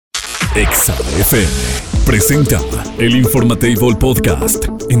Exa FM presenta el Informatable Podcast.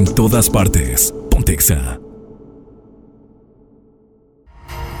 En todas partes. Ponte Exa.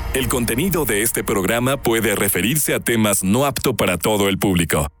 El contenido de este programa puede referirse a temas no apto para todo el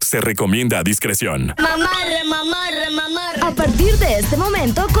público. Se recomienda a discreción. Mamarre, mamarre, mamarre. A partir de este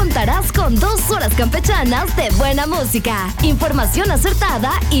momento contarás con 2 horas campechanas de buena música, información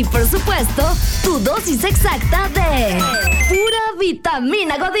acertada y, por supuesto, tu dosis exacta de pura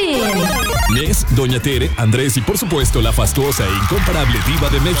vitamina Godín. Nes, Doña Tere, Andrés y, por supuesto, la fastuosa e incomparable Diva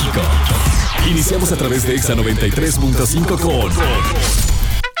de México. Iniciamos a través de Exa 93.5 con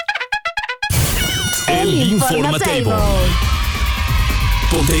el Informatable.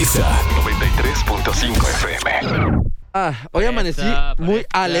 Ponte Exa 93.5 FM. Hoy amanecí muy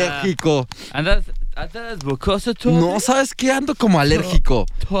alérgico. ¿Andas bocoso, Tope? No, ¿sabes qué? Ando como alérgico.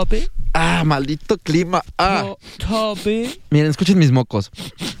 ¿Tope? Maldito clima. ¿Tope? Miren, escuchen mis mocos.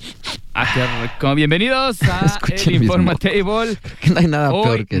 Qué rico. Bienvenidos a Escuchen el mis Informatable. Que no hay nada peor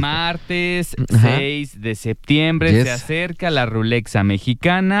Hoy, que esto. martes Ajá. 6 de septiembre, Yes. se acerca la Rulexa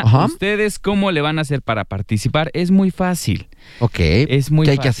mexicana. Ajá. ¿Ustedes cómo le van a hacer para participar? Es muy fácil. Ok. Es muy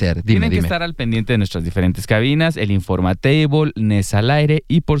 ¿Qué hay fácil. que hacer? Dime, Tienen que dime. estar al pendiente de nuestras diferentes cabinas, el Informatable, Nes al aire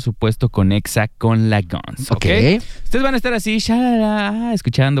y por supuesto con Exa con la Guns. Ok. Ustedes van a estar así, shalala,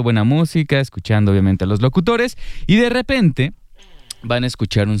 escuchando buena música, escuchando obviamente a los locutores y de repente van a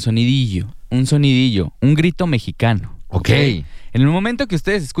escuchar un sonidillo, un grito mexicano. Ok. En el momento que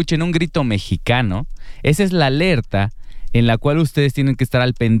ustedes escuchen un grito mexicano, esa es la alerta en la cual ustedes tienen que estar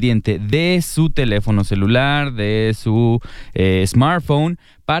al pendiente de su teléfono celular, de su smartphone,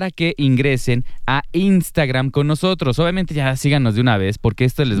 para que ingresen a Instagram con nosotros. Obviamente ya síganos de una vez, porque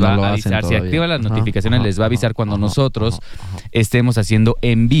esto les va No lo a hacen avisar. Si todavía. activan las Ajá, notificaciones, ajá, les va a avisar ajá, cuando ajá, nosotros ajá. estemos haciendo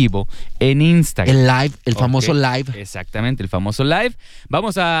en vivo en Instagram. El live, el famoso Ok, live. Exactamente, el famoso live.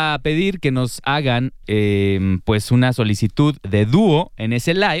 Vamos a pedir que nos hagan pues una solicitud de dúo en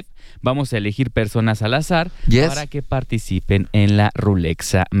ese live. Vamos a elegir personas al azar Yes. para que participen en la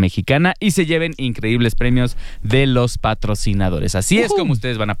Rulexa mexicana y se lleven increíbles premios de los patrocinadores. Así es como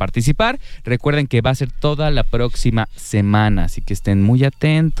ustedes van a participar. Recuerden que va a ser toda la próxima semana, así que estén muy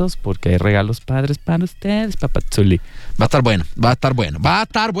atentos porque hay regalos padres para ustedes, papazuli. Va a estar bueno, va a estar bueno, va a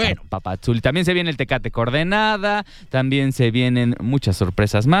estar bueno. Papazuli. También se viene el Tecate Coordenada, también se vienen muchas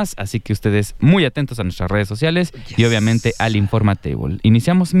sorpresas más, así que ustedes muy atentos a nuestras redes sociales y obviamente al Informatable.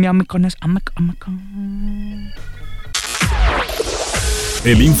 Iniciamos mi con eso.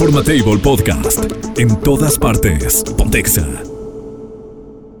 El Informatable Podcast. En todas partes. Ponte Exa.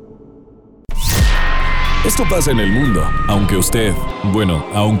 Esto pasa en el mundo, aunque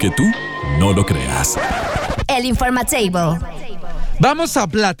aunque tú no lo creas. El Informatable. Vamos a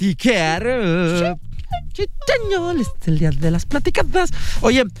platicar. Chichañol, este es el día de las platicadas.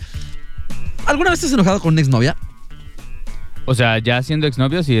 Oye, ¿alguna vez te has enojado con una exnovia? O sea, ya siendo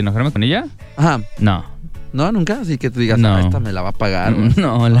exnovios y enojarme con ella, Ajá. no. No, nunca. Así que tú digas, No. esta me la va a pagar.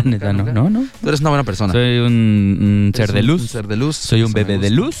 No, la neta, nunca. no. Tú eres una buena persona. Soy un ser de luz. Un ser de luz. Soy un Eso me bebé de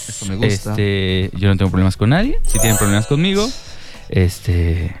gusta, luz. Eso me gusta. Yo no tengo problemas con nadie. Si tienen problemas conmigo,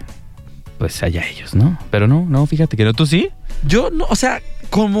 pues allá ellos, ¿no? Pero no, fíjate que no. ¿Tú sí? Yo no, o sea,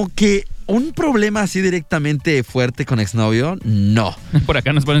 como que un problema así directamente fuerte con exnovio, no. Por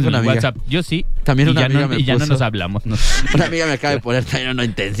acá nos ponen en Una el amiga. WhatsApp. Yo sí. También y una ya amiga no, me y ya no puso. nos hablamos. No. Una amiga me acaba de poner también uno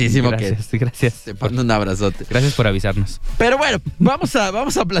intensísimo Gracias. que te mando un abrazote. Gracias por avisarnos. Pero bueno, vamos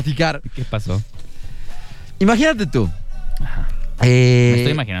a platicar. ¿Qué pasó? Imagínate tú. Ajá. Me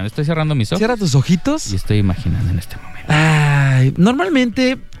estoy imaginando. Estoy cerrando mis ojos Cierra tus ojitos. y estoy imaginando en este momento. Ay,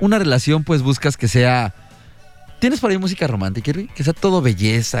 normalmente una relación pues buscas que sea... ¿Tienes por ahí música romántica, Irvi? Que sea todo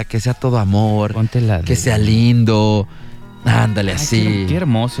belleza, que sea todo amor, Ponte la de... que sea lindo. Ándale, Ay, así. Qué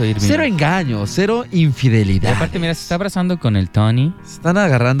hermoso, Irving. Cero engaño, cero Y infidelidad. aparte, mira, se está abrazando con el Tony. Se están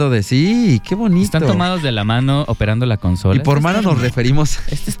agarrando de sí, qué bonito. Están tomados de la mano operando la consola. Y por Este mano está nos hermoso. referimos.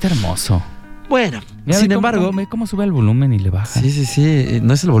 Este está hermoso. Bueno, Mira, sin ve embargo... Ve cómo sube el volumen y le baja. Sí,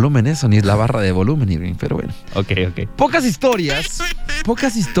 no es el volumen eso, ni es la barra de volumen, Irving, pero bueno. Ok. Pocas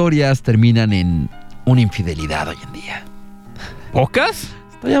historias terminan en una infidelidad hoy en día. ¿Pocas?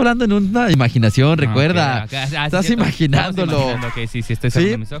 Estoy hablando en una imaginación, recuerda. Ok, Estás cierto. imaginándolo. Estamos imaginando, ok, sí, estoy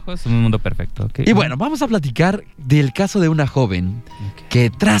cerrando ¿Sí? mis ojos. Un mundo perfecto. ok. Y bueno, vamos a platicar del caso de una joven Ok. que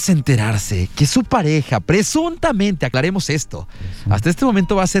tras enterarse que su pareja, presuntamente, aclaremos esto, hasta este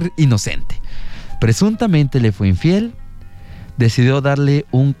momento va a ser inocente, presuntamente le fue infiel, decidió darle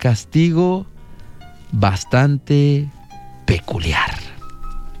un castigo bastante peculiar.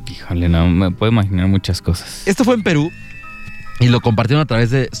 Híjole, no, me puedo imaginar muchas cosas. Esto fue en Perú y lo compartieron a través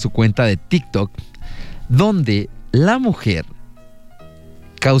de su cuenta de TikTok, donde la mujer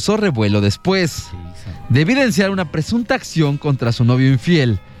causó revuelo después de evidenciar una presunta acción contra su novio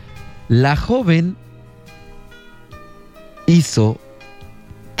infiel. La joven hizo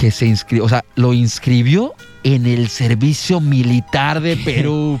que se inscribió, o sea, lo inscribió en el servicio militar de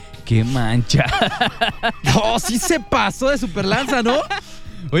Perú. ¡Qué mancha! No, sí se pasó de superlanza, ¿no?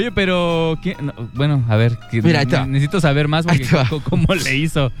 Oye, pero... No, bueno, a ver, mira, necesito saber más porque cómo le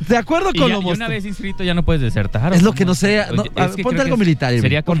hizo. De acuerdo con lo y una vez inscrito ya no puedes desertar. Es lo que no sé. No, ponte algo militar.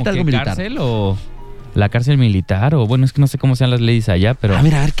 ¿Sería como algo que militar. Cárcel o la cárcel militar? O bueno, es que no sé cómo sean las leyes allá, pero...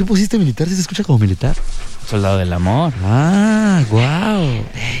 Mira, a ver, ¿qué pusiste militar? ¿Sí se escucha como militar? Soldado del amor. Ah, wow.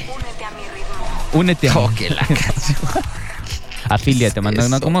 Únete a mi ritmo. Únete a mí. Oh, que la canción. Afíliate, manda.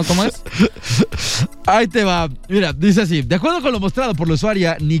 ¿No? ¿Cómo es? Ahí te va. Mira, dice así. De acuerdo con lo mostrado por la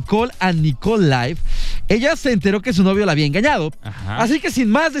usuaria Nicole Live, ella se enteró que su novio la había engañado. Ajá. Así que sin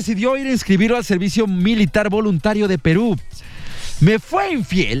más decidió ir a inscribirlo al servicio militar voluntario de Perú. Me fue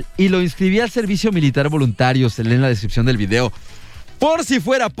infiel y lo inscribí al servicio militar voluntario. Se lee en la descripción del video. Por si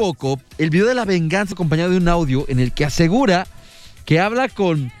fuera poco, el video de la venganza acompañado de un audio en el que asegura que habla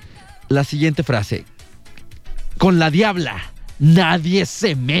con la siguiente frase. Con la diabla. Nadie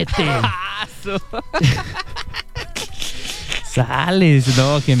se mete. Sales,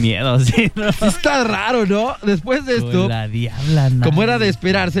 no, qué miedo. Sí, no. Está raro, ¿no? Después de esto, Con la diabla, como era de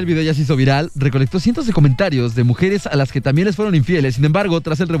esperarse, el video ya se hizo viral, recolectó cientos de comentarios de mujeres a las que también les fueron infieles. Sin embargo,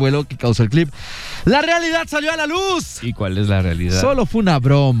 tras el revuelo que causó el clip, la realidad salió a la luz. ¿Y cuál es la realidad? Solo fue una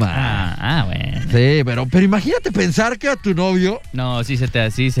broma. Bueno. Sí, pero imagínate pensar que a tu novio... No, sí,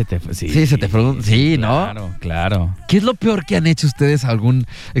 Sí, se te fue. Sí, ¿no? Claro. ¿Qué es lo peor que han hecho ustedes a algún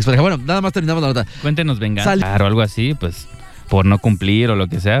expareja? Bueno, nada más terminamos la nota. Cuéntenos venganza o algo así, pues... Por no cumplir o lo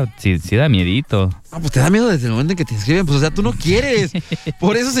que sea, sí da miedito. No, pues te da miedo desde el momento en que te inscriben. Pues, o sea, tú no quieres.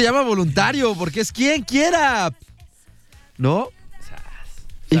 Por eso se llama voluntario, porque es quien quiera. ¿No?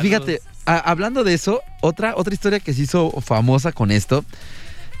 Y fíjate, hablando de eso, otra historia que se hizo famosa con esto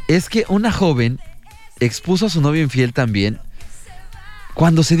es que una joven expuso a su novio infiel también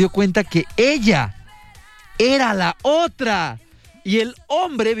cuando se dio cuenta que ella era la otra y el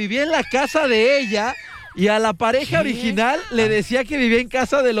hombre vivía en la casa de ella. Y a la pareja original le decía que vivía en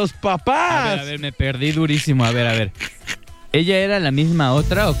casa de los papás. A ver, me perdí durísimo. A ver. ¿Ella era la misma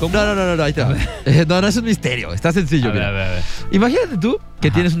otra o cómo? No, ahí te va. No es un misterio, está sencillo. A ver. Imagínate tú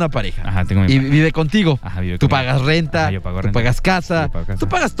que tienes una pareja. Ajá, tengo mi y pareja. Vive contigo. Ajá, vive tú conmigo. pagas renta, Ajá, yo pago tú renta. pagas casa, Yo pago casa. tú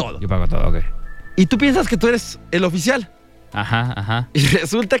pagas todo. Yo pago todo, ok. Y tú piensas que tú eres el oficial. Ajá. Y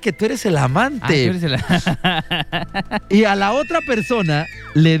resulta que tú eres el amante. Tú eres el... Y a la otra persona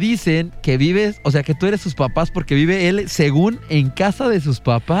le dicen que vives, o sea, que tú eres sus papás porque vive él según en casa de sus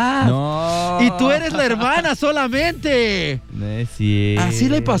papás. No. Y tú eres la hermana solamente. No es cierto. Así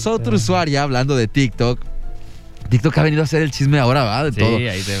le pasó a otra usuaria hablando de TikTok. TikTok ha venido a hacer el chisme ahora, ¿va? De todo. Sí,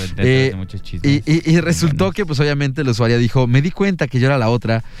 ahí te muchos chismes. Y resultó que, pues, obviamente, la usuaria dijo, me di cuenta que yo era la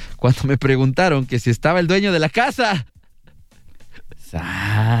otra cuando me preguntaron que si estaba el dueño de la casa.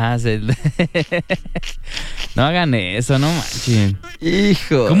 No hagan eso, no manchen.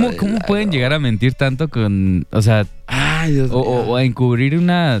 Hijo. ¿Cómo pueden llegar a mentir tanto con, o sea, ay, Dios mío. O a encubrir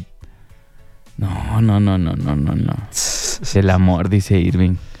una... No. El amor, dice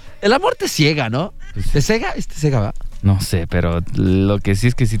Irving. El amor te ciega, ¿no? ¿Te cega? ¿Te cega, va? No sé, pero lo que sí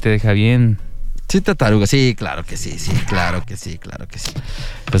es que sí te deja bien. Sí te taruga, sí, claro que sí, claro que sí.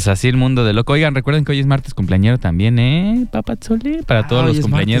 Pues así el mundo de loco. Oigan, recuerden que hoy es martes cumpleañero también, Papazoli. Para todos los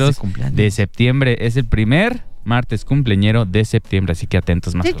cumpleañeros de septiembre. Es el primer martes cumpleañero de septiembre, así que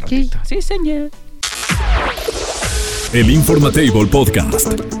atentos más un ratito. Sí, señor. El Informatable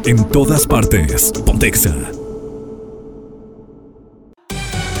Podcast. En todas partes. Pontexa.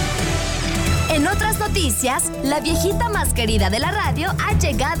 En otras noticias, la viejita más querida de la radio ha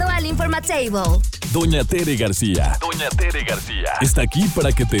llegado al Informatable. Doña Tere García. Está aquí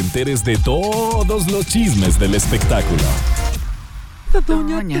para que te enteres de todos los chismes del espectáculo.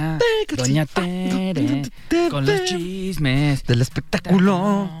 Doña Tere, con los chismes del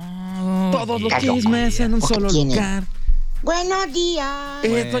espectáculo. Todos los chismes en un solo lugar. Buenos días.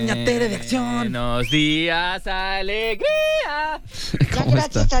 Es Doña Tere de acción. Buenos días, alegría. Ya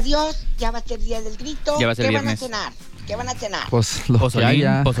gracias a Dios, ya va a ser día del grito. Ya va a ser ¿Qué viernes. ¿Qué van a cenar? Pues lo que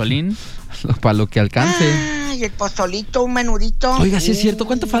haya, Pozolín. para lo que alcance. Ay, el pozolito, un menudito. Oiga, sí es cierto.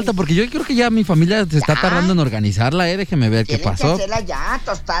 ¿Cuánto falta? Porque yo creo que ya mi familia se está tardando en organizarla, Déjeme ver qué pasó. Tienen que hacerla ya,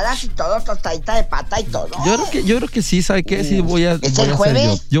 tostadas y todo, tostadita de pata y todo. Yo creo que sí, ¿sabe qué? Sí voy a ¿Es voy el a jueves?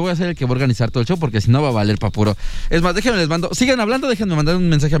 hacer yo voy a ser el que va a organizar todo el show porque si no va a valer pa' puro. Es más, déjenme les mando. Sigan hablando, déjenme mandar un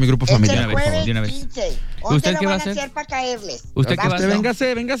mensaje a mi grupo familiar. Es el jueves de una vez. 15. ¿Usted ¿Dónde qué lo va a van a hacer? hacer para caerles? ¿Usted qué va a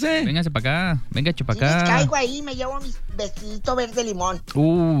hacer? Véngase. Véngase para acá. Venga, Si para les acá. caigo ahí, me llevo mi vestidito verde limón.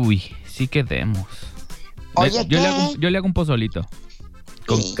 Uy, sí quedemos. Oye, yo ¿qué? le hago un pozolito.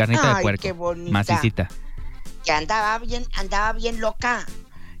 Con Sí. carnita de Ay, puerco. qué bonita. Macicita. Que andaba bien loca.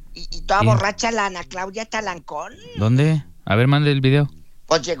 Y toda ¿Qué? borracha la Ana Claudia Talarcón. ¿Dónde? A ver, mande el video.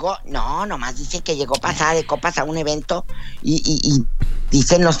 Pues llegó, nomás dice que llegó pasada de copas a un evento y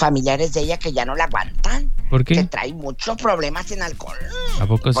dicen los familiares de ella que ya no la aguantan. ¿Por qué? Que trae muchos problemas en alcohol. ¿A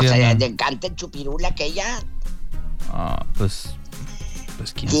poco sí? Pues Ana? le encanta el chupirula que ella.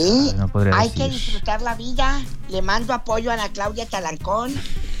 Pues quién Sí, sabe, no podría hay decir. que disfrutar la vida. Le mando apoyo a Ana Claudia Talarcón.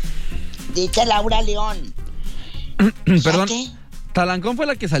 Dice Laura León. Perdón. ¿Qué? ¿Talancón fue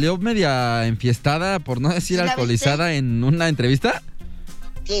la que salió media enfiestada, por no decir ¿Sí la alcoholizada, en una entrevista?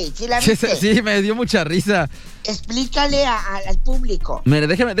 Sí, la Sí, viste. sí, me dio mucha risa. Explícale al público. Mire,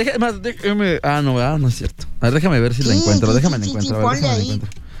 déjame. No es cierto. A ver, déjame ver si la Sí, encuentro. sí, Déjame sí, la encuentro. sí, A ver, ponle déjame la ahí.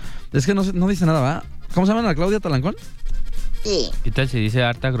 encuentro. Es que no dice nada, ¿va? ¿Cómo se llama la Claudia Talancón? Sí. ¿Qué tal si dice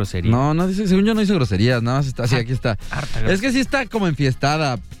harta grosería? No dice, según yo no dice groserías, nada más está así, aquí está. Harta grosería. Es que sí está como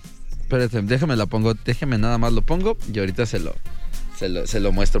enfiestada. Espérate, déjame la pongo, déjame nada más lo pongo y ahorita se lo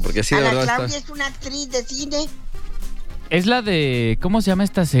muestro, porque sí, de Ana verdad Claudia está. es una actriz de cine. Es la de... ¿Cómo se llama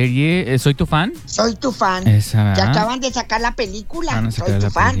esta serie? ¿Soy tu fan? Soy tu fan. Esa. Que acaban de sacar la película. Van a Soy sacar tu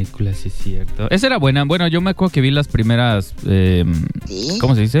la fan. película, sí es cierto. Esa era buena. Bueno, yo me acuerdo que vi las primeras... Sí.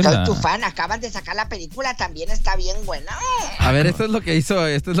 ¿Cómo se dice? Soy tu fan. Acaban de sacar la película. También está bien buena. A ver, esto es lo que hizo,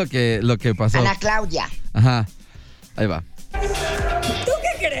 esto es lo que pasó. Ana Claudia. Ajá. Ahí va. ¿Tú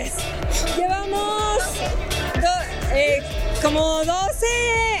qué crees? Llevamos como 12,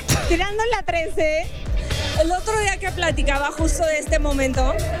 tirando la 13. El otro día que platicaba justo de este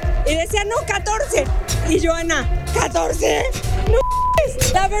momento y decía, no, 14. Y Joana, ¿14? No.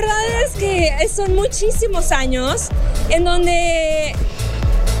 La verdad es que son muchísimos años en donde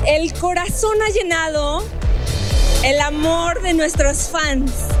el corazón ha llenado el amor de nuestros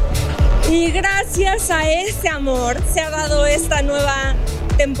fans. Y gracias a ese amor se ha dado esta nueva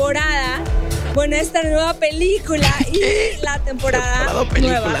temporada. Bueno, esta nueva película y la temporada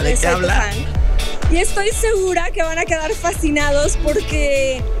nueva de Soy tu Fan. Y estoy segura que van a quedar fascinados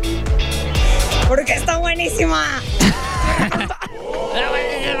porque está buenísima.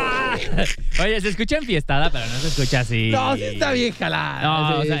 Oye, se escucha enfiestada, pero no se escucha así. No, sí está bien jalada. No,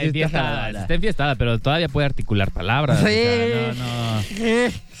 Sí, o sea, sí enfiestada. está Está enfiestada, pero todavía puede articular palabras. Sí. O sea, no.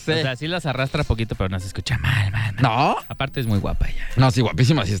 Sí. O sea, sí las arrastra poquito, pero no se escucha mal. ¿No? Aparte es muy guapa ella. No, sí,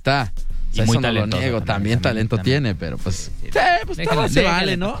 guapísima sí está. O sea, Y muy eso no lo talentosa niego, también talento también. tiene, pero pues... Sí, pues Déjenla- todo se déjenla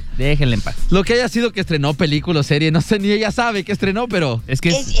vale, en ¿no? paz. Déjenla en paz. Lo que haya sido que estrenó película o serie, no sé, ni ella sabe que estrenó, pero... Es que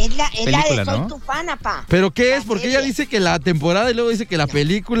Es la película, de Soy ¿no? tu fan, apá. ¿Pero qué La es? Porque serie. ella dice que la temporada y luego dice que la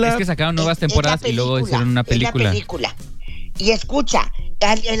película... Es que sacaron nuevas Es la temporadas y luego película, hicieron una es película. la película. Y escucha,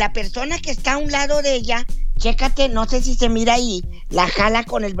 la persona que está a un lado de ella, chécate, no sé si se mira ahí, la jala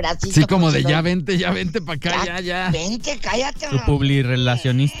con el bracito. Sí, como de diciendo, ya vente para acá, ya. Vente, cállate. Su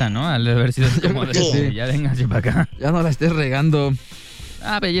publirelacionista, ¿no? Al de haber sido como de... Sí. Ya véngase para acá. Ya no la estés regando.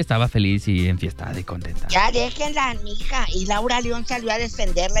 Pero ella estaba feliz y enfiestada y contenta. Ya déjenla, mija. Y Laura León salió a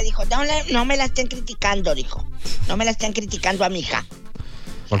defenderla. Dijo, no me la estén criticando, dijo. No me la estén criticando a mi hija.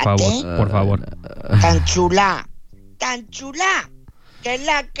 Por ¿A favor, qué? por favor. Tan chula. Que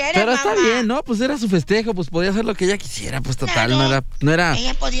la quiere, Pero está mamá. bien, ¿no? Pues era su festejo, pues podía hacer lo que ella quisiera, pues total, Claro. no era...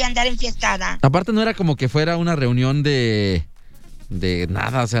 Ella podía andar enfiestada. Aparte no era como que fuera una reunión de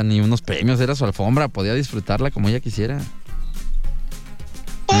nada, o sea, ni unos premios, era su alfombra, podía disfrutarla como ella quisiera.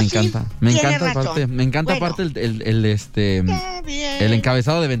 Pues sí, me tiene encanta razón. aparte, Bueno. Está bien. el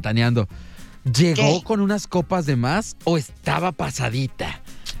encabezado de Ventaneando. ¿Llegó ¿Qué? con unas copas de más o estaba pasadita?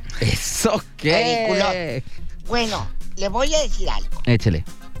 ¿Eso qué? Bueno, le voy a decir algo. Échele.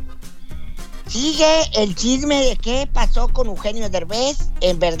 Sigue el chisme de qué pasó con Eugenio Derbez.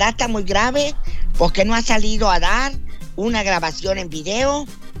 En verdad está muy grave porque no ha salido a dar una grabación en video.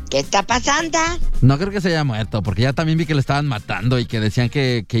 ¿Qué está pasando? No creo que se haya muerto, porque ya también vi que lo estaban matando y que decían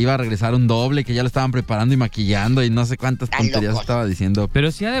que iba a regresar un doble, que ya lo estaban preparando y maquillando y no sé cuántas Están tonterías locos. estaba diciendo.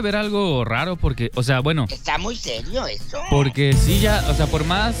 Pero sí ha de haber algo raro porque, o sea, bueno, Está muy serio eso. porque sí ya, o sea, por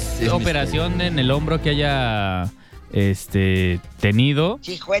más Sí, es operación en el hombro que haya tenido,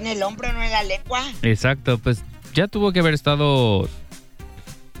 Si fue en el hombro, no en la lengua. exacto, pues ya tuvo que haber estado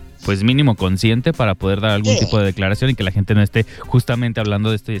pues mínimo consciente para poder dar algún Sí. tipo de declaración y que la gente no esté justamente hablando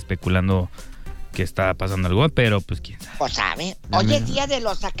de esto y especulando que está pasando algo, pero pues quién sabe. Pues sabe. Hoy es día de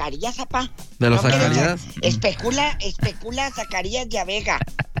los Zacarías, papá. ¿De los ¿No quieres? Zacarías? Especula Zacarías de Vega.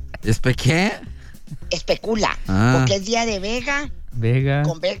 ¿Qué? Especula. Ah. Porque es día de Vega. Vega.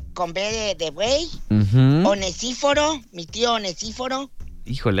 Con B de güey. Ujú. Onesíforo. Mi tío Onesíforo.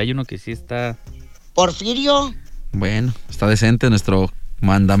 Híjole, hay uno que sí está... Porfirio. Bueno, está decente nuestro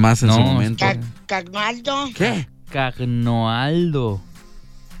mandamás en No, su momento. Cagnaldo. ¿Qué? Cagnoaldo.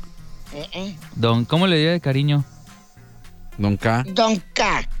 Don, ¿cómo le diría de cariño? Don K. Don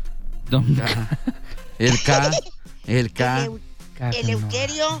K. Don El K.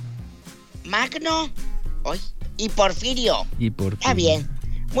 Eleuterio. Magno. Ay, y Porfirio. Y por Está bien.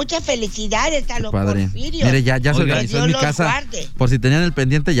 Muchas felicidades a los Padre. Porfirios. Mire, ya se Oiga, organizó en Dios mi los casa. guarde. Por si tenían el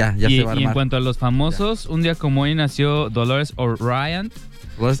pendiente, ya y, se va a y en armar. cuanto a los famosos, un día como hoy nació Dolores O'Riordan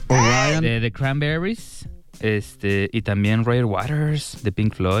Orion. de The Cranberries, y también Roger Waters de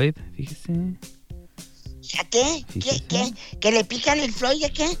Pink Floyd, fíjese. ¿Qué? ¿Que le pican el Floyd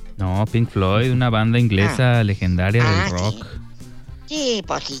de qué? No, Pink Floyd, una banda inglesa legendaria del rock. Sí,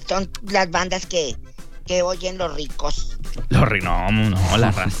 pues sí, son las bandas que oyen los ricos. No,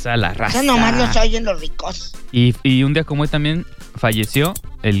 la raza. Eso nomás los oyen los ricos. Y un día como hoy también falleció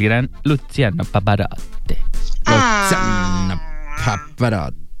el gran Luciano Pavarotti.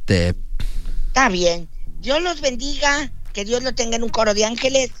 Paparote. Está bien. Dios los bendiga. Que Dios lo tenga en un coro de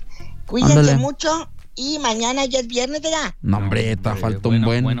ángeles. Cuídense Ándale. mucho. Y mañana ya es viernes, ¿verdad? No, hombre, te falta un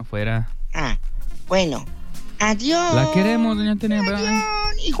buen. Bueno, fuera. Bueno. Adiós. La queremos, doña Tere. Adiós.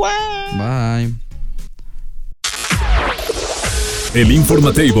 Igual. Bye. El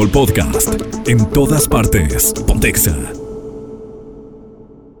Informatable Podcast. En todas partes. Pontexa.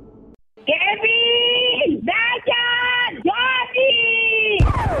 ¡Kevin! ¡Dayan! ¡Johnny!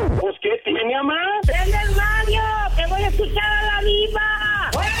 Pues, ¿qué tiene, mamá? ¡Prende el radio! ¡Que voy a escuchar a la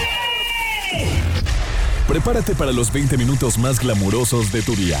diva! ¡Oye! Prepárate para los 20 minutos más glamurosos de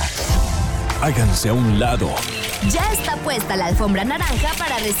tu día. Háganse a un lado. Ya está puesta la alfombra naranja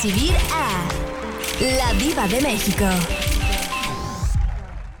para recibir a la Diva de México.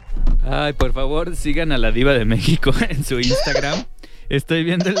 Ay, por favor, sigan a la Diva de México en su Instagram. Estoy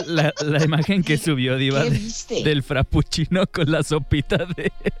viendo la imagen que subió Diva ¿Qué viste? del frappuccino con la sopita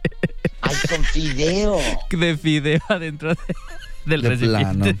Ay, con fideo. de fideo adentro del De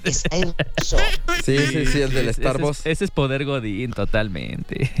recipiente. plano. Está hermoso. Sí, el del Starbucks. Ese es poder godín,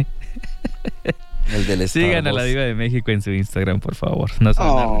 totalmente. El del Starbucks. Sigan a la Diva de México en su Instagram, por favor. No se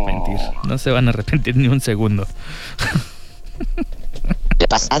van a arrepentir. No se van a arrepentir ni un segundo. He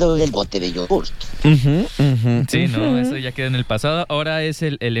pasado el bote de yogur. Sí, no, eso ya queda en el pasado. Ahora es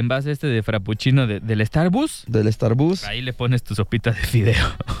el envase de frappuccino del Starbucks. Del Starbucks. Ahí le pones tu sopita de fideo.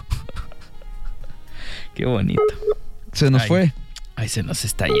 Qué bonito. Se nos fue. Ay, se nos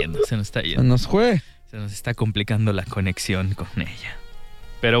está yendo. Se nos fue. Se nos está complicando la conexión con ella.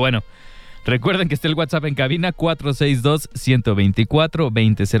 Pero bueno, recuerden que está el WhatsApp en cabina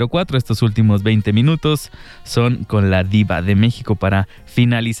 462-124-2004. Estos últimos 20 minutos son con la Diva de México para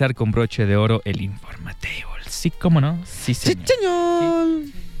finalizar con broche de oro el Informatable. Sí, ¿cómo no? Sí, señor. Sí, señor.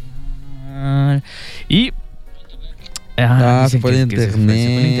 Sí, señor. Y... se fue el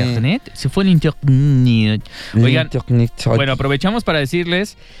internet. Se fue el internet. Oigan, Internet. bueno, aprovechamos para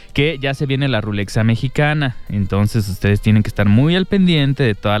decirles que ya se viene la Rulexa mexicana. Entonces ustedes tienen que estar muy al pendiente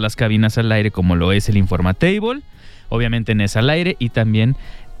de todas las cabinas al aire, como lo es el Informatable, obviamente en esa al aire, y también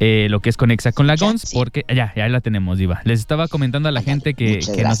lo que es Conexa con la Gons, Sí. porque ya la tenemos, Diva. Les estaba comentando a la gente que Muchas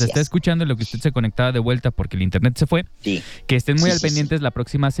nos gracias. está escuchando, en lo que usted se conectaba de vuelta porque el internet se fue, Sí. que estén muy Sí, al sí, pendientes la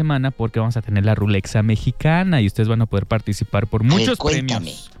próxima semana porque vamos a tener la Rulexa mexicana y ustedes van a poder participar por muchos cuéntame.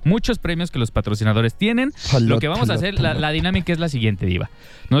 premios. Muchos premios que los patrocinadores tienen. Lo que vamos a hacer, la dinámica es la siguiente, Diva.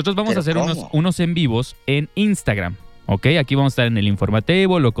 Nosotros vamos a hacer ¿Cómo? unos en vivos en Instagram, ¿ok? Aquí vamos a estar en el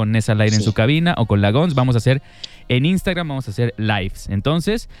Informatable o con Nessa al aire en Sí. su cabina o con la Gons. Vamos a hacer en Instagram, vamos a hacer lives.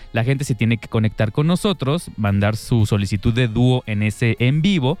 Entonces, la gente se tiene que conectar con nosotros, mandar su solicitud de dúo en ese en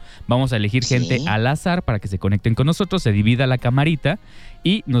vivo. Vamos a elegir Sí. gente al azar para que se conecten con nosotros, se divida la camarita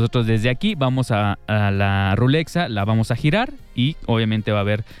y nosotros desde aquí vamos a la Rulexa, la vamos a girar y obviamente va a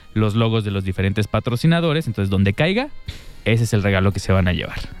haber los logos de los diferentes patrocinadores. Entonces, donde caiga, ese es el regalo que se van a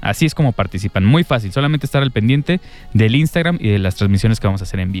llevar. Así es como participan. Muy fácil. Solamente estar al pendiente del Instagram y de las transmisiones que vamos a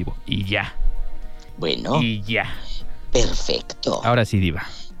hacer en vivo. Y ya. Bueno, Y ya. perfecto. Ahora sí, Diva.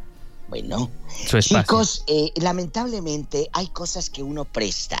 Bueno, Su espacio. chicos, lamentablemente hay cosas que uno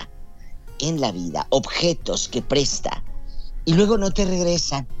presta en la vida, objetos que presta y luego no te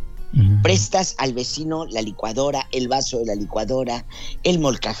regresan. Prestas al vecino la licuadora, el vaso de la licuadora, el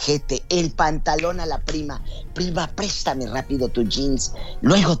molcajete, el pantalón a la prima. Prima, préstame rápido tu jeans,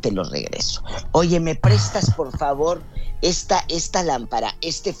 luego te lo regreso. Oye, ¿me prestas por favor esta lámpara,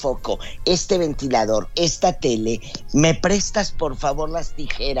 este foco, este ventilador, esta tele? ¿Me prestas por favor las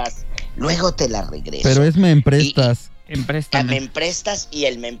tijeras? Luego te las regreso. Pero es me emprestas. Me emprestas y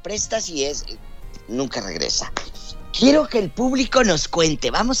el me emprestas y es nunca regresa. Quiero que el público nos cuente,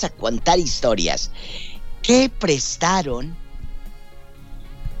 vamos a contar historias. ¿Qué prestaron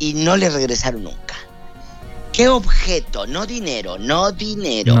y no le regresaron nunca? ¿Qué objeto, no dinero,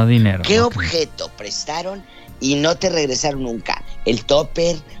 ¿qué objeto prestaron y no te regresaron nunca? El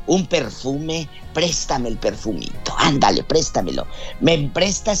topper, un perfume, préstame el perfumito, ándale, préstamelo. Me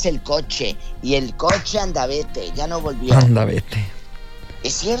prestas el coche y el coche anda vete, ya no volvió. Anda vete.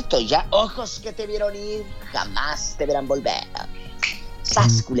 Es cierto, ya ojos que te vieron ir jamás te verán volver.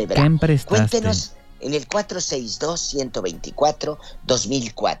 ¡Sas, culebra! ¿Qué emprestaste? Cuéntenos en el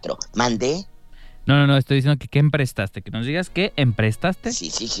 462-124-2004. ¿Mandé? No, estoy diciendo que ¿qué emprestaste? Que nos digas qué emprestaste.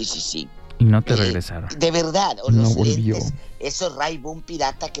 Sí. Y no te regresaron. De verdad, o No los volvió. lentes, esos Ray-Ban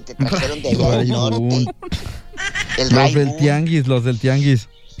pirata que te trajeron de allá del norte. El Los del tianguis.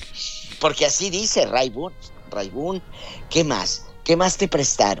 Porque así dice Ray-Ban. ¿Qué más? ¿Qué más te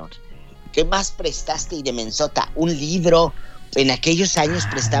prestaron? ¿Qué más prestaste y de mensota? Un libro. En aquellos años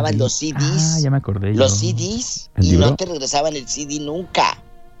prestaban los CDs. Ya me acordé. Los CDs ¿El y libro? no te regresaban el CD nunca.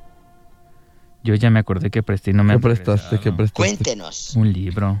 Yo ya me acordé que presté y no me ¿Qué han prestaste? regresado. Cuéntenos. Un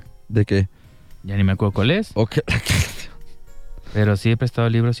libro. ¿De qué? Ya ni me acuerdo cuál es. ¿O qué? Pero sí he prestado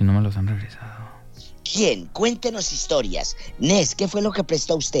libros y no me los han regresado. ¿Quién? Cuéntenos historias. Nes, ¿qué fue lo que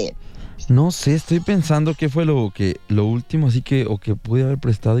prestó usted? No sé, estoy pensando qué fue lo último así que o que pude haber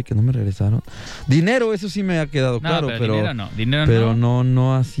prestado y que no me regresaron. Dinero, eso sí me ha quedado claro, pero dinero no.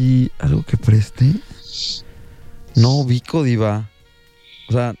 no así algo que preste. No ubico, Diva.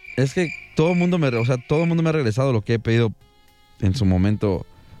 O sea, es que todo el mundo me ha regresado lo que he pedido en su momento,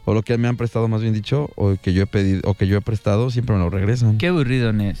 o lo que me han prestado, más bien dicho, o que yo he pedido o que yo he prestado, siempre me lo regresan. Qué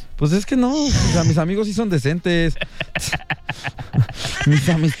aburrido, Nes. Pues es que no, o sea, mis amigos sí son decentes. Mis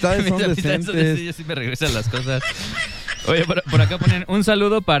amistades son decentes. Ellos sí me regresan las cosas. Oye, por acá ponen un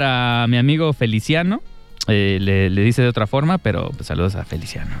saludo para mi amigo Feliciano. Le dice de otra forma, pero pues, saludos a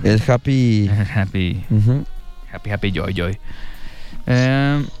Feliciano. El happy. Happy. Uh-huh. Happy joy.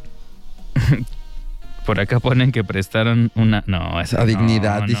 Por acá ponen que prestaron una... No, esa La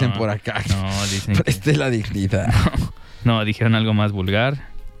dignidad, no, dicen por acá. No, dicen Preste la dignidad. No, dijeron algo más vulgar.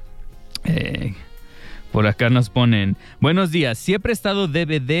 Por acá nos ponen: buenos días, sí he prestado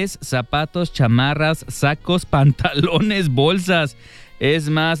DVDs, zapatos, chamarras, sacos, pantalones, bolsas. Es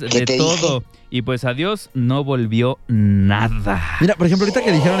más, de todo. Dije? Y pues adiós, no volvió nada. Mira, por ejemplo, ahorita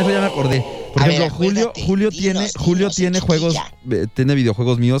que dijeron eso ya me acordé. Por ejemplo, Julio tiene juegos, tiene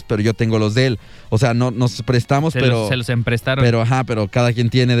videojuegos míos, pero yo tengo los de él. O sea, no nos prestamos, se los emprestaron. Pero cada quien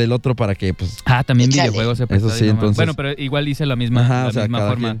tiene del otro para que, pues. También videojuegos se prestaron. Eso sí, entonces. Bueno, pero igual hice la misma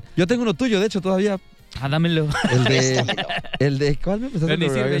forma. Quien. Yo tengo uno tuyo, de hecho, todavía. Dámelo. El de ¿cuál me prestaste? El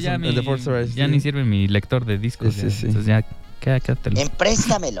de Forza Horizon. Ya ni sirve mi lector de discos. Sí. Entonces ya quédatelo.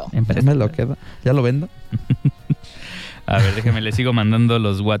 Empréstamelo. ¿Ya lo vendo? A ver, déjame, le sigo mandando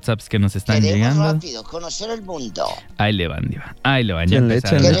los WhatsApps que nos están llegando. Rápido, conocer el mundo. Ahí le van, Diva.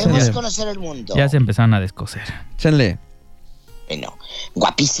 Queremos conocer el mundo. Ya se empezaron a descoser. Échenle. Bueno,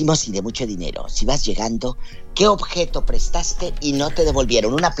 guapísimos y de mucho dinero. Si vas llegando, ¿qué objeto prestaste y no te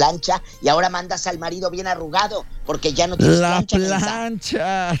devolvieron? Una plancha y ahora mandas al marido bien arrugado porque ya no tienes plancha. La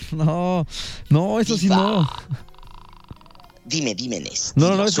plancha. No, eso sí no. Dime, Nes.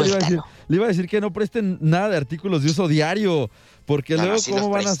 No, le iba a decir que no presten nada de artículos de uso diario. Porque luego, ¿cómo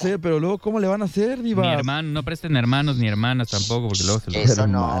van a hacer? Pero luego, ¿cómo le van a hacer, Diva? Ni hermano, no presten hermanos ni hermanas tampoco, porque luego se lo... Eso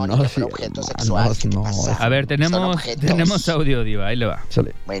no, ni por objeto sexual. No. A ver, tenemos audio, Diva, ahí le va.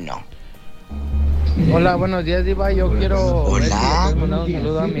 Sale. Bueno. Hola, buenos días, Diva. Yo quiero mandar un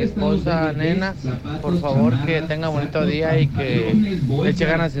saludo a mi esposa, Nena. Por favor, que tenga bonito día y que le eche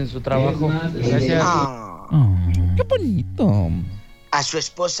ganas en su trabajo. Gracias. ¡Qué bonito! A su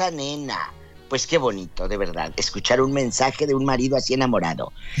esposa, Nena. Pues qué bonito, de verdad, escuchar un mensaje de un marido así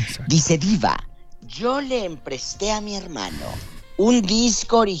enamorado. Exacto. Dice: Diva, yo le empresté a mi hermano un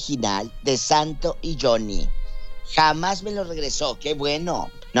disco original de Santo y Johnny. Jamás me lo regresó, qué bueno.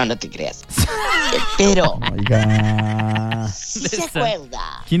 No te creas. Pero... Oiga. ¿Se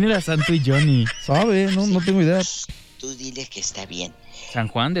acuerda? ¿Quién era Santo y Johnny? ¿Sabe? No tengo idea. Tú dile que está bien. San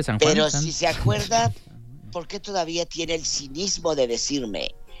Juan. Pero si se acuerda, ¿por qué todavía tiene el cinismo de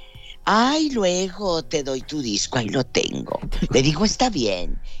decirme: Ay, luego te doy tu disco, ahí lo tengo. Le digo, está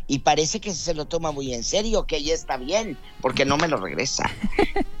bien. Y parece que se lo toma muy en serio, que ella está bien, porque no me lo regresa.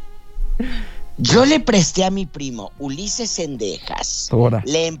 Yo le presté a mi primo Ulises Cendejas. Ahora.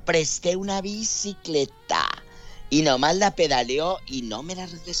 Le presté una bicicleta y nomás la pedaleó y no me la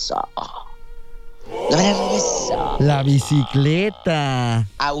regresó. No me la regresó. La bicicleta.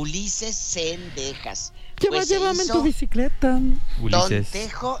 A Ulises Cendejas. Pues Llévame en tu bicicleta. Ulises.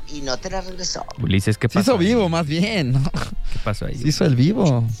 Tontejo y no te la regresó. Ulises, ¿qué Se pasó? hizo vivo, más bien, ¿no? ¿Qué pasó ahí? Se hizo el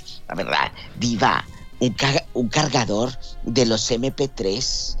vivo. La verdad, Diva, un cargador de los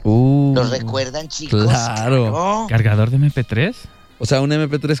MP3. ¿Los recuerdan, chicos? Claro. ¿Cargador de MP3? O sea, un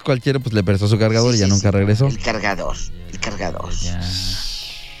MP3 cualquiera pues le prestó su cargador y ya nunca regresó. El cargador. Ya.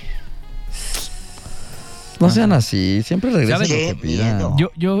 No sean así, siempre regresen ¿Sabes? lo que pidan.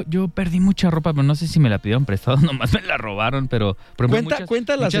 Yo perdí mucha ropa, pero no sé si me la pidieron prestado, nomás me la robaron, pero por ejemplo,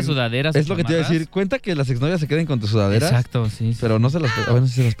 Cuenta las muchas sudaderas. Es lo que te iba a decir. Cuenta que las exnovias se queden con tus sudaderas. Exacto, sí. Pero no se las a ver, no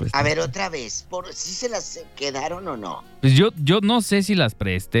sé si se las prestan. A ver, otra vez, ¿sí se las quedaron o no? Pues yo no sé si las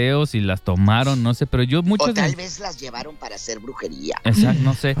presté o si las tomaron, no sé, pero yo muchas O tal vez las llevaron para hacer brujería. Exacto,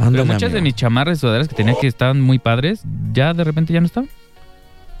 no sé. Ándale, pero muchas amigo. de mis chamarras y sudaderas que tenía que estaban muy padres, ya de repente ya no estaban.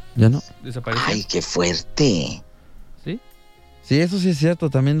 ¿Ya no? Desaparecieron. Ay, qué fuerte. ¿Sí? Sí, eso sí es cierto.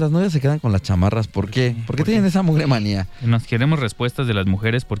 También las novias se quedan con las chamarras. ¿Por qué? ¿Por qué tienen esa mugre manía? Nos queremos respuestas de las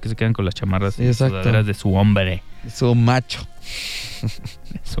mujeres por qué se quedan con las chamarras Sí, y exacto. sudaderas de su hombre. Su macho.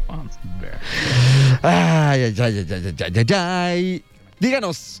 De su hombre. Ay.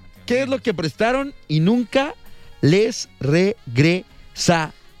 Díganos, ¿qué es lo que prestaron y nunca les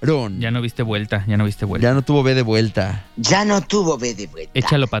regresaron? Ya no viste vuelta. Ya no tuvo B de vuelta. Ya no tuvo B de vuelta.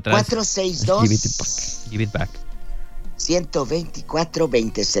 Échalo para atrás. 462 Give it back.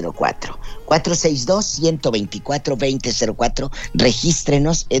 124-2004. 462-124-2004.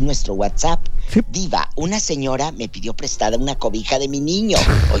 Regístrenos en nuestro WhatsApp. Sí. Diva, una señora me pidió prestada una cobija de mi niño.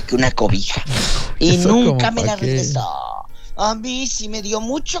 Hoy que una cobija. Y ¿Eso nunca como me la pa' qué? regresó. A mí sí me dio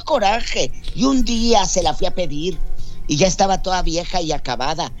mucho coraje. Y un día se la fui a pedir. Y ya estaba toda vieja y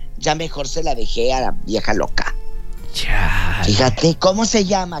acabada. Ya mejor se la dejé a la vieja loca. Chale. Fíjate, ¿cómo se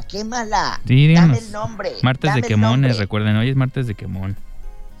llama? Quémala. Sí, Dame díganos. el nombre. Martes dame de el nombre. quemones, recuerden, hoy es martes de quemón.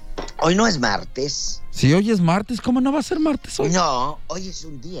 Hoy no es martes. Si hoy es martes, ¿cómo no va a ser martes hoy? No, hoy es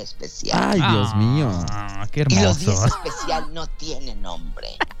un día especial. Ay, Dios mío. Qué Y los días hermoso. especial no tienen nombre.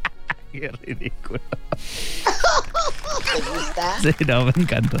 Qué ridículo. ¿Te gusta? Sí, no, me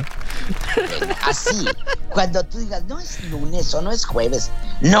encanta. Bueno, así, cuando tú digas, no es lunes o no es jueves.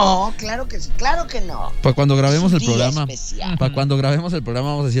 No, claro que sí, claro que no. Para cuando grabemos Es el un día programa. especial. Para cuando grabemos el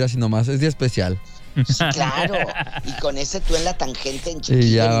programa vamos a decir así nomás. Es día especial. Sí, claro. Y con ese tú en la tangente en Y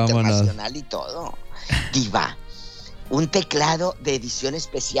chiquillo, ya en vámonos. internacional y todo. Diva, un teclado de edición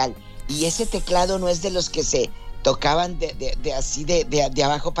especial. Y ese teclado no es de los que se tocaban de así de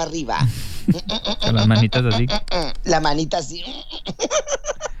abajo para arriba. Con las manitas así. La manita así.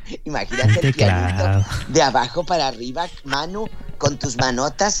 Imagínate el pianito de abajo para arriba, Manu, con tus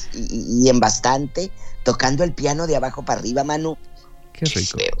manotas y en bastante, tocando el piano de abajo para arriba, Manu. Qué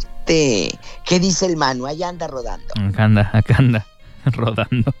rico. Suerte. ¿Qué dice el Manu? Allá anda rodando. Acá anda,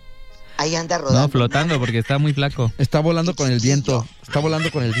 rodando. Ahí anda rodando. No, flotando porque está muy flaco. Está volando con el viento. Está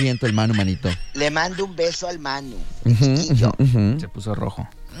volando con el viento el Manu, manito. Le mando un beso al Manu. Ujú, Chiquillo. ujú. Se puso rojo.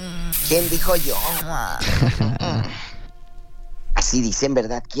 ¿Quién dijo yo? Así dicen,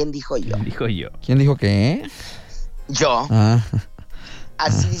 ¿verdad? ¿Quién dijo yo? Dijo yo. ¿Quién dijo qué? Yo. Ah,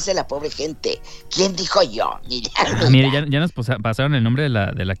 Así dice la pobre gente. ¿Quién dijo yo? Mira, Mire, ya nos pasaron el nombre de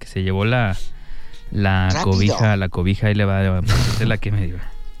la que se llevó la Rápido. cobija. La cobija, ahí le va. Esta es la que me dio.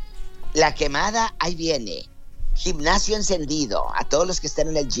 La quemada, ahí viene. Gimnasio encendido. A todos los que están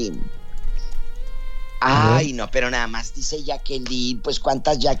en el gym. Ay, no, pero nada más dice Jacqueline. Pues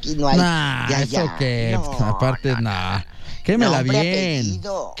cuántas Jackie no hay. nah, de allá. eso qué. No, Aparte, no, nah. Quémela Nombre, bien.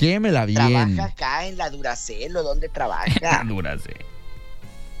 apellido. Quémela bien. ¿Trabaja acá en la Duracell o dónde trabaja? Durase.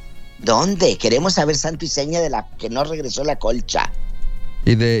 ¿Dónde? Queremos saber santo y seña de la que no regresó la colcha.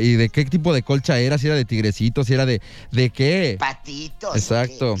 ¿Y de qué tipo de colcha era? Si era de tigrecito, si era de qué. Patitos.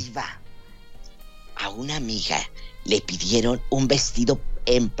 Exacto. ¿Qué? Diva. A una amiga le pidieron un vestido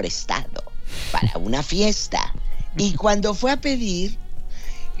emprestado para una fiesta. Y cuando fue a pedir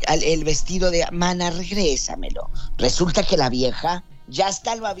el vestido de mana, regrésamelo. Resulta que la vieja ya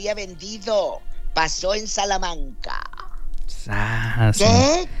hasta lo había vendido. Pasó en Salamanca.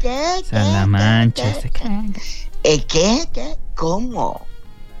 ¿Qué? Salamancha. ¿Qué? ¿Cómo?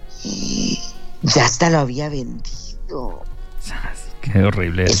 Ya hasta lo había vendido. Qué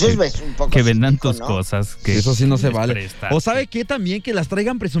horrible. Eso es un poco que vendan cínico, tus ¿no? cosas. Que Eso sí no se les vale. prestas. O ¿sabe qué? También que las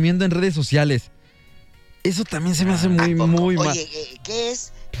traigan presumiendo en redes sociales. Eso también se me hace muy, ¿A poco? muy mal. Oye, ¿qué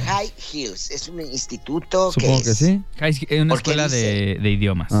es High Heels? ¿Es un instituto? Supongo ¿Qué que es? sí. Es una ¿Por qué escuela dice? de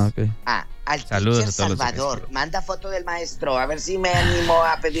idiomas. Ah, ok. Al Saludos teacher a todos los Salvador. maestros. Manda foto del maestro, a ver si me animo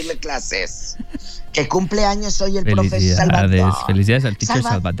a pedirle clases. Que cumpleaños hoy el profesor Salvador. Felicidades al teacher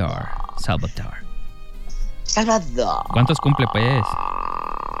Salvador. Salvador. ¿Cuántos cumple, pues?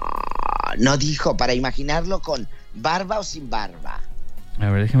 No dijo, para imaginarlo con barba o sin barba. A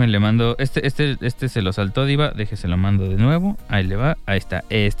ver, déjeme, le mando. Este se lo saltó, Diva. Déjese, lo mando de nuevo. Ahí le va. Ahí está.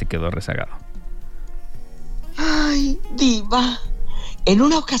 Este quedó rezagado. Ay, Diva. En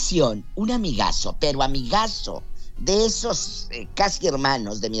una ocasión, un amigazo, pero amigazo, de esos casi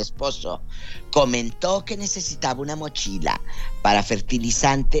hermanos de mi esposo, comentó que necesitaba una mochila para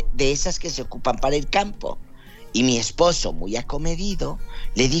fertilizante de esas que se ocupan para el campo. Y mi esposo, muy acomedido,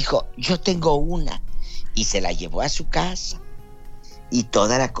 le dijo, yo tengo una. Y se la llevó a su casa. Y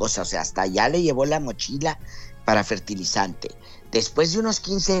toda la cosa, o sea, hasta allá le llevó la mochila para fertilizante. Después de unos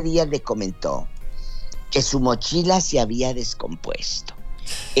 15 días le comentó que su mochila se había descompuesto.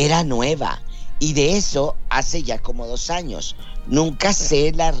 Era nueva. Y de eso hace ya como 2 años. Nunca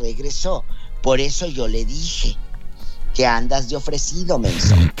se la regresó. Por eso yo le dije que andas de ofrecido,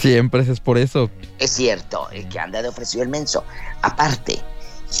 menso. Siempre es por eso. Es cierto, el que anda de ofrecido el menso. Aparte,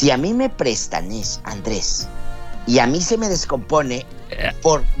 si a mí me prestan Andrés, y a mí se me descompone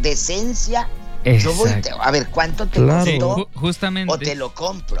por decencia, yo voy, a ver, ¿cuánto te costó? Sí, justamente. O te lo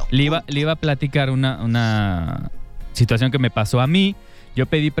compro. Le iba a platicar una situación que me pasó a mí. Yo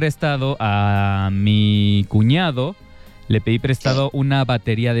pedí prestado a mi cuñado. Le pedí prestado una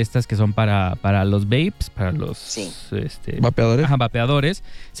batería de estas que son para los vapes, para los vapeadores. Ajá, vapeadores.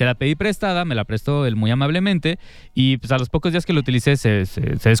 Se la pedí prestada, me la prestó él muy amablemente y pues a los pocos días que lo utilicé se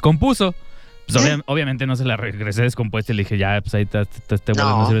descompuso. Pues obviamente no se la regresé descompuesta y le dije, ya, pues ahí te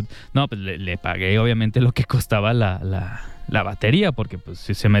vuelvo. No, pues le pagué obviamente lo que costaba la batería, porque pues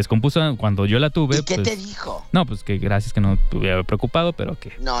si se me descompuso cuando yo la tuve. ¿Y qué pues, te dijo? No, pues que gracias que no estuviera preocupado, pero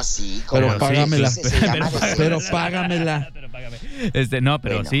que... No, sí, pero págamela. Pero págamela. No,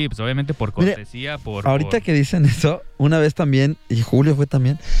 pero bueno. Sí, pues obviamente por cortesía, mire, ahorita que dicen eso, una vez también, y Julio fue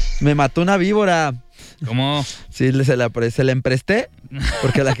también, me mató una víbora. ¿Cómo? Sí, se la empresté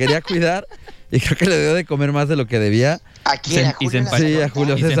porque la quería cuidar y creo que le dio de comer más de lo que debía. ¿A quién? ¿A Julio? Sí, a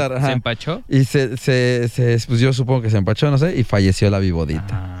Julio César. ¿Se empachó? Y pues yo supongo que se empachó, no sé, y falleció la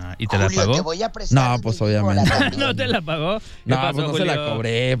vibodita. ¿Y te la pagó? Te voy a prestar. No, pues obviamente. ¿No te la pagó? No, pues no se la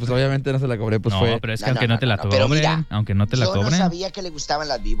cobré, pues obviamente no se la cobré, pues fue. No, pero es que aunque no te la cobren, aunque no te la cobren. Yo no sabía que le gustaban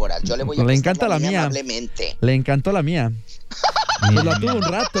las víboras. Yo le voy a Le encanta la mía. Amablemente. Le encantó la mía. Pues la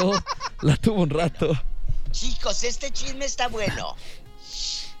tuvo un rato. Chicos, este chisme está bueno.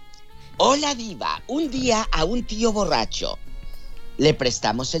 Hola, Diva. Un día a un tío borracho le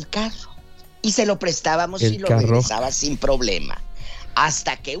prestamos el carro y se lo prestábamos y lo regresaba sin problema.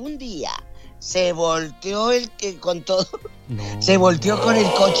 Hasta que un día se volteó se volteó con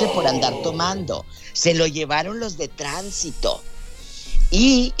el coche por andar tomando. Se lo llevaron los de tránsito.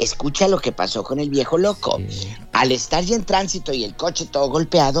 Y escucha lo que pasó con el viejo loco. Al estar ya en tránsito y el coche todo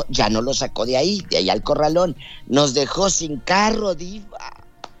golpeado, ya no lo sacó de ahí al corralón. Nos dejó sin carro, Diva.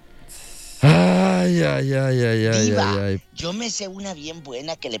 Ay. Diva, yo me sé una bien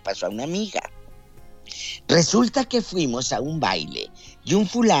buena que le pasó a una amiga. Resulta que fuimos a un baile y un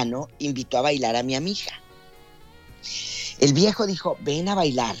fulano invitó a bailar a mi amiga. El viejo dijo, ven a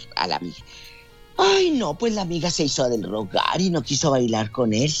bailar a la amiga. Ay, no, pues la amiga se hizo del rogar y no quiso bailar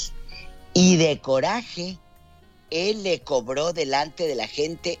con él. Y de coraje, él le cobró delante de la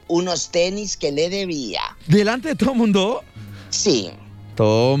gente unos tenis que le debía. ¿Delante de todo el mundo? Sí.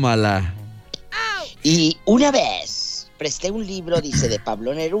 Tómala. Y una vez presté un libro, dice, de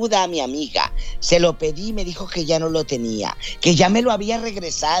Pablo Neruda a mi amiga. Se lo pedí y me dijo que ya no lo tenía, que ya me lo había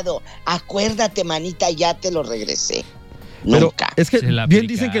regresado. Acuérdate, manita, ya te lo regresé. Pero nunca. Es que bien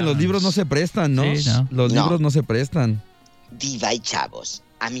dicen que los libros no se prestan, ¿no? Sí, ¿no? Los libros no se prestan. Diva y chavos,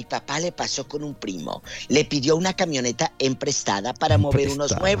 a mi papá le pasó con un primo. Le pidió una camioneta emprestada para mover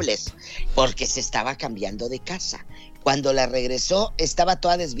unos muebles, porque se estaba cambiando de casa. Cuando la regresó, estaba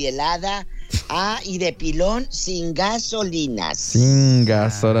toda desvielada y de pilón, sin gasolinas. Sin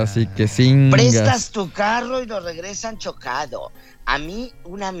gas, ahora sí que sin Prestas gas. tu carro y lo regresan chocado. A mí,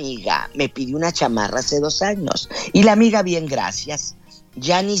 una amiga me pidió una chamarra hace 2 años. Y la amiga, bien, gracias.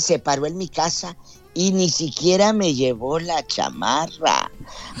 Ya ni se paró en mi casa y ni siquiera me llevó la chamarra.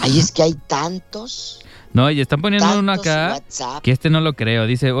 Ay, es que hay tantos. No, y están poniendo uno acá WhatsApp. que no lo creo.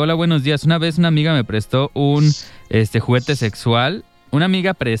 Dice, hola, buenos días. Una vez una amiga me prestó un juguete sexual Una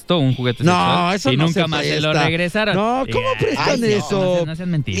amiga prestó un juguete sexual eso y no nunca se más se presta. lo regresaron. No, ¿cómo prestan eso? No sean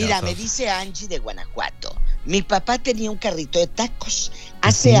mentirosos. Mira, me dice Angie de Guanajuato. Mi papá tenía un carrito de tacos.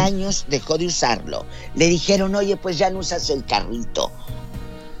 Hace años dejó de usarlo. Le dijeron, oye, pues ya no usas el carrito.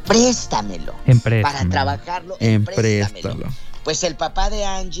 Préstamelo. Para trabajarlo, empréstalo. Pues el papá de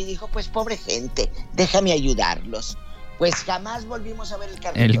Angie dijo, pues pobre gente, déjame ayudarlos. Pues jamás volvimos a ver el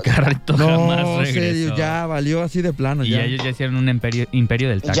carrito. El carrito jamás regresó. Serio, ya valió así de plano. Y ya. ellos ya hicieron un imperio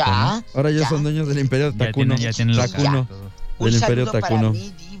del taco, ya, ¿no? Ahora ya son dueños del imperio tacuno. Ya tienen los tacuno. Un Del imperio saludo tacuno. para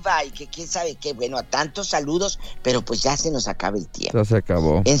mí, Diva, y que quién sabe qué. Bueno, a tantos saludos, pero pues ya se nos acaba el tiempo. Ya se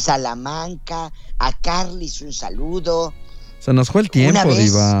acabó. En Salamanca, a Carlis un saludo. Se nos fue el tiempo, Una vez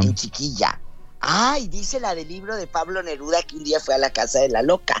Diva. en Chiquilla. Y dice la del libro de Pablo Neruda que un día fue a la casa de la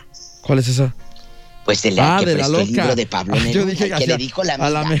loca. ¿Cuál es esa? Pues de la que de la prestó el loca. libro de Pablo Neruda. Yo dije que le dijo la amiga,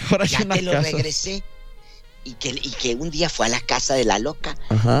 a la mejor hay ya una te lo casa. regresé. Y que un día fue a la casa de la loca.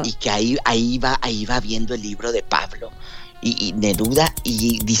 Ajá. Y que ahí va viendo el libro de Pablo y Neruda,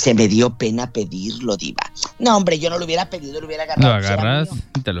 y dice, me dio pena pedirlo, Diva. No, hombre, yo no lo hubiera pedido, lo hubiera agarrado. Lo agarras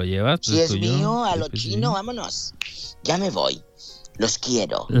y te lo llevas. Si es mío, a lo chino, vámonos. Ya me voy. Los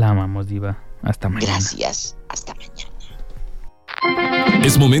quiero. La amamos, Diva. Hasta mañana. Gracias. Hasta mañana.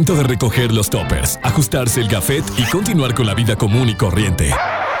 Es momento de recoger los toppers, ajustarse el gafet y continuar con la vida común y corriente.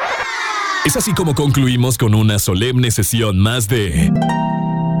 Es así como concluimos con una solemne sesión más de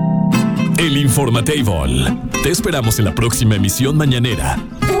El Informatable. Te esperamos en la próxima emisión mañanera.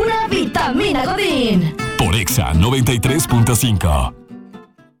 Pura vitamina Godín. Por Exa 93.5.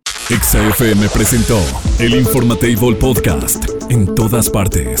 Exa FM presentó El Informatable Podcast. En todas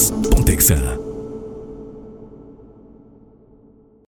partes. Ponte Exa.